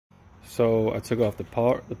So I took off the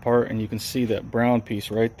part, and you can see that brown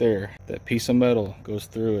piece right there. That piece of metal goes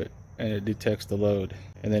through it, and it detects the load.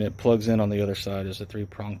 And then it plugs in on the other side as a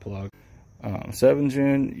 3-prong plug.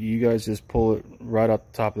 7-gen, you guys just pull it right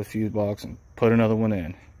out the top of the fuse box and put another one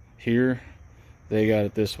in. Here, they got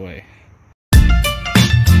it this way.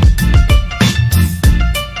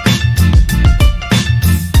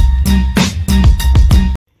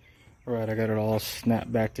 Alright, I got it all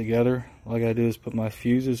snapped back together. All I gotta do is put my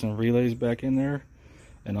fuses and relays back in there.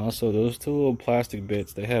 And also those two little plastic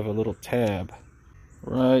bits, they have a little tab.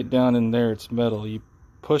 Right down in there, it's metal. You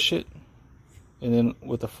push it, and then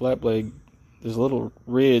with a flat blade, there's a little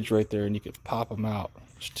ridge right there, and you can pop them out.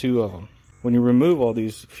 There's 2 of them. When you remove all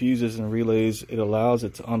these fuses and relays, it allows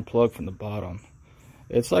it to unplug from the bottom.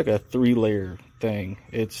 It's like a 3-layer thing.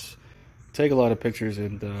 Take a lot of pictures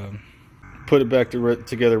and put it back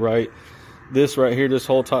together right. This right here, this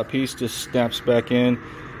whole top piece just snaps back in.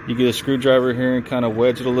 You get a screwdriver here and kind of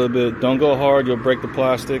wedge it a little bit. Don't go hard, you'll break the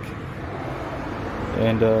plastic.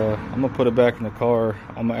 And I'm gonna put it back in the car.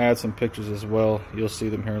 I'm gonna add some pictures as well. You'll see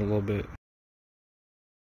them here in a little bit.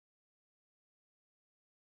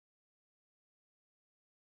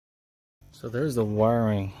 So there's the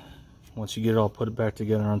wiring. Once you get it all put it back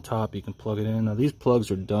together on top, you can plug it in. Now these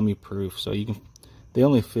plugs are dummy proof, so they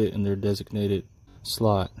only fit in their designated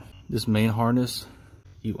slot. This main harness,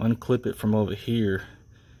 you unclip it from over here,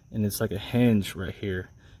 and it's like a hinge right here.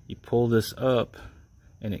 You pull this up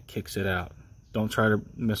and it kicks it out. Don't try to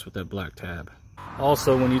mess with that black tab.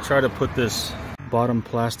 Also, when you try to put this bottom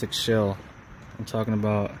plastic shell, I'm talking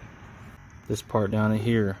about this part down in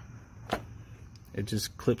here, it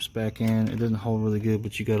just clips back in. It doesn't hold really good,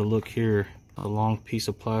 but you got to look here. A long piece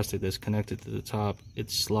of plastic that's connected to the top. It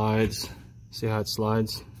slides. See how it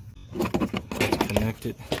slides? It's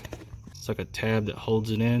connected. It's like a tab that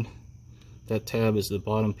holds it in. That tab is the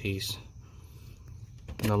bottom piece.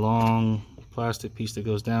 And the long plastic piece that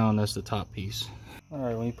goes down, that's the top piece.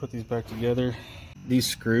 Alright, when you put these back together, these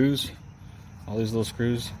screws, all these little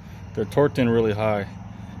screws, they're torqued in really high.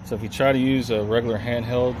 So if you try to use a regular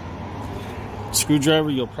handheld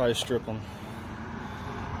screwdriver, you'll probably strip them.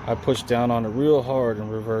 I push down on it real hard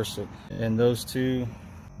and reverse it. And those two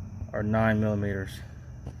are 9mm.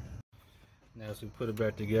 Now as we put it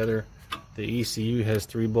back together, the ECU has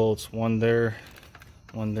 3 bolts, one there,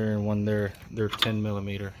 and one there. They're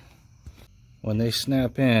 10mm. When they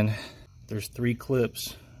snap in, there's 3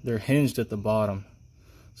 clips. They're hinged at the bottom,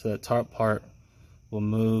 so that top part will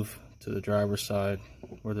move to the driver's side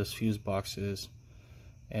where this fuse box is,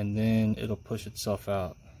 and then it'll push itself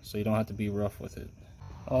out, so you don't have to be rough with it.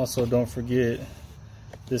 Also, don't forget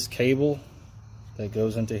this cable that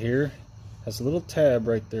goes into here has a little tab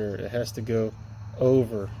right there. It has to go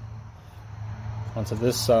over onto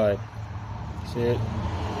this side. See it?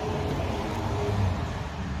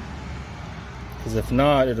 Because if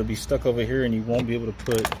not, it'll be stuck over here and you won't be able to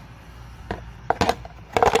put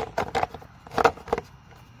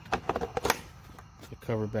the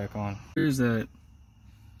cover back on. Here's that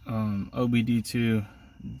OBD2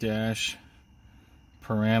 dash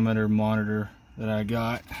parameter monitor that I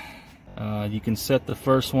got. You can set the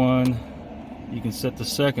first one, you can set the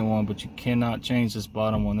second one, but you cannot change this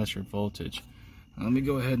bottom one. That's your voltage. Now, let me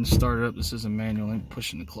go ahead and start it up. This isn't manual. I'm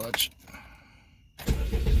pushing the clutch.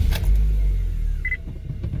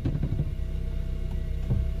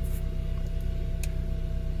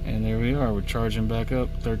 And there we are. We're charging back up.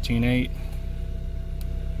 13.8,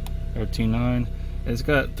 13.9. It's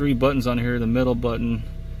got 3 buttons on here. The middle button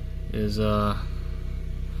is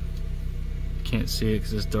can't see it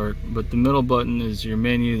because it's dark, but the middle button is your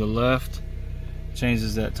menu. The left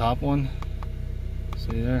changes that top one.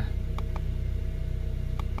 See there?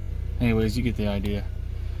 Anyways, you get the idea.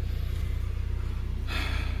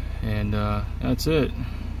 And that's it.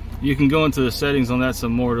 You can go into the settings on that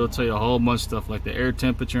some more. It'll tell you a whole bunch of stuff like the air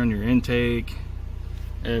temperature and your intake,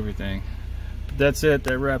 everything. But that's it.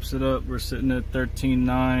 That wraps it up. We're sitting at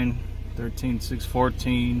 13.9,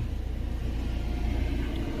 13.614.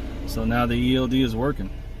 So now the ELD is working.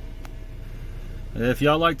 If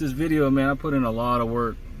y'all like this video, man, I put in a lot of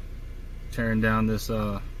work tearing down this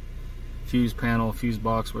fuse panel, fuse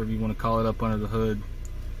box, whatever you want to call it, up under the hood.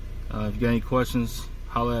 If you got any questions,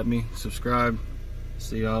 holla at me, subscribe.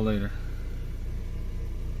 See y'all later.